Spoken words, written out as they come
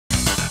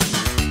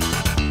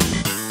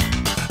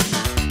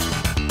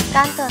ก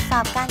ารตรวจสอ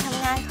บการท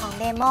ำงานของ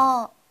เดโม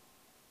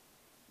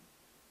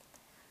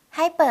ใ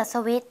ห้เปิดส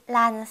วิตช์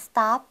Run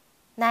Stop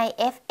ใน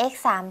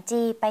FX3G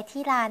ไป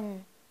ที่ Run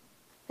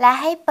และ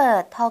ให้เปิ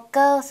ด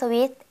Toggle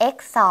Switch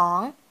X2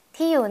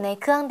 ที่อยู่ใน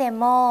เครื่องเด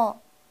โม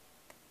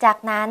จาก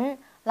นั้น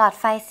หลอด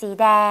ไฟสี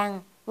แดง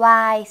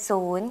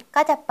Y0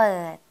 ก็จะเปิ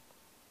ด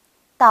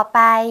ต่อไป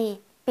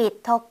ปิด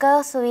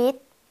Toggle Switch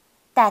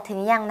แต่ถึง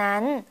อย่างนั้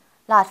น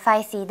หลอดไฟ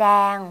สีแด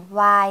ง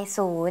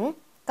Y0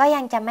 ก็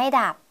ยังจะไม่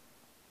ดับ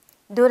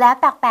ดูแล้ว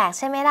แปลกๆใ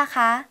ช่ไหมล่ะค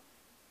ะ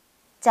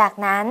จาก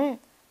นั้น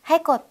ให้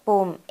กด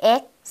ปุ่ม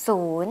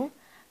X0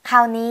 ครา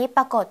วนี้ป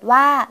รากฏ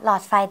ว่าหลอ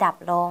ดไฟดับ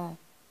ลง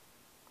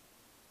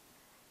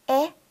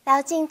แล้ว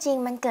จริง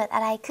ๆมันเกิดอ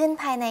ะไรขึ้น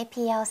ภายใน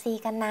PLC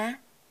กันนะ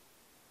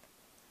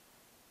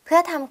เพื่อ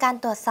ทำการ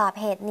ตรวจสอบ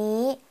เหตุ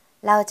นี้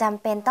เราจ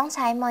ำเป็นต้องใ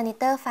ช้มอนิ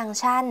เตอร์ฟังก์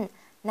ชัน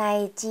ใน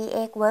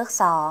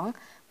Works2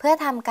 เพื่อ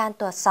ทำการ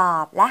ตรวจสอ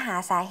บและหา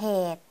สาเห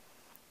ตุ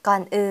ก่อ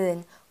นอื่น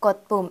กด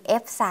ปุ่ม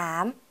F3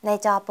 ใน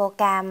จอโปรแ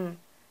กรม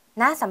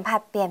หน้าสัมผั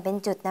สเปลี่ยนเป็น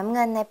จุดน้ำเ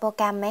งินในโปรแ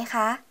กรมไหมค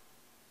ะ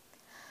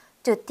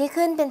จุดที่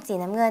ขึ้นเป็นสี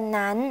น้ำเงิน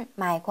นั้น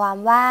หมายความ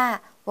ว่า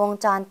วง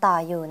จรต่อ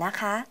อยู่นะ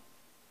คะ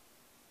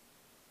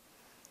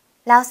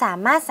เราสา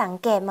มารถสัง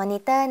เกตมอนิ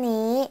เตอร์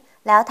นี้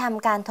แล้วท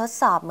ำการทด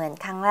สอบเหมือน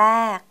ครั้งแร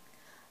ก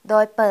โด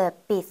ยเปิด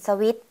ปิดส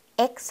วิตช์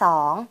X2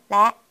 แล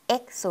ะ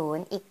X0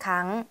 อีกค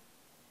รั้ง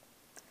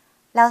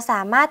เราส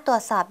ามารถตรว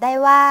จสอบได้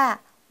ว่า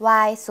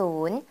Y0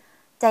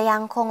 จะยั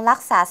งคงรั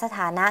กษาสถ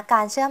านะก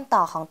ารเชื่อมต่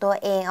อของตัว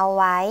เองเอา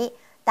ไว้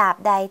ตราบ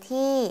ใด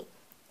ที่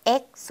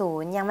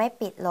X0 ยังไม่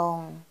ปิดลง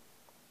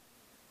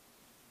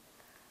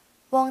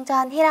วงจ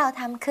รที่เรา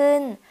ทำขึ้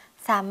น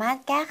สามารถ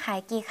แก้ไข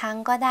กี่ครั้ง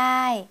ก็ไ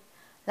ด้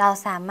เรา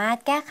สามารถ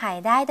แก้ไข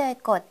ได้โดย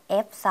กด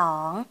F2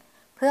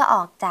 เพื่ออ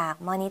อกจาก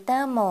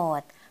Monitor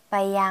Mode ไป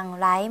ยัง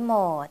Write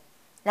Mode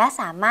และ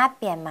สามารถเ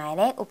ปลี่ยนหมาย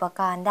เลขอุปก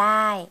รณ์ไ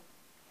ด้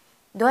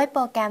ด้วยโป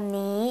รแกรม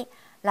นี้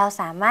เรา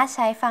สามารถใ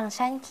ช้ฟังก์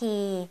ชันคี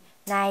ย์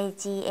ใน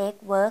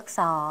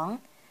Works2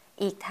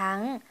 อีกทั้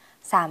ง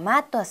สามาร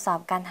ถตรวจสอบ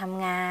การท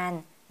ำงาน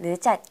หรือ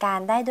จัดการ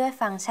ได้ด้วย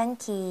ฟังก์ชัน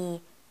คีย์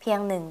เพียง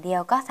หนึ่งเดีย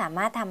วก็สาม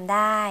ารถทำไ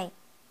ด้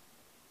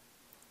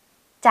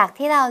จาก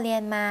ที่เราเรีย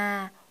นมา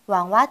ห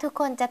วังว่าทุก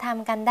คนจะท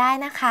ำกันได้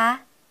นะคะ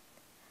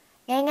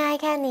ง่าย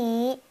ๆแค่นี้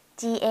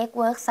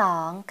Works2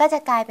 ก็จะ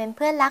กลายเป็นเ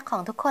พื่อนรักขอ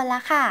งทุกคนแล้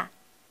วค่ะ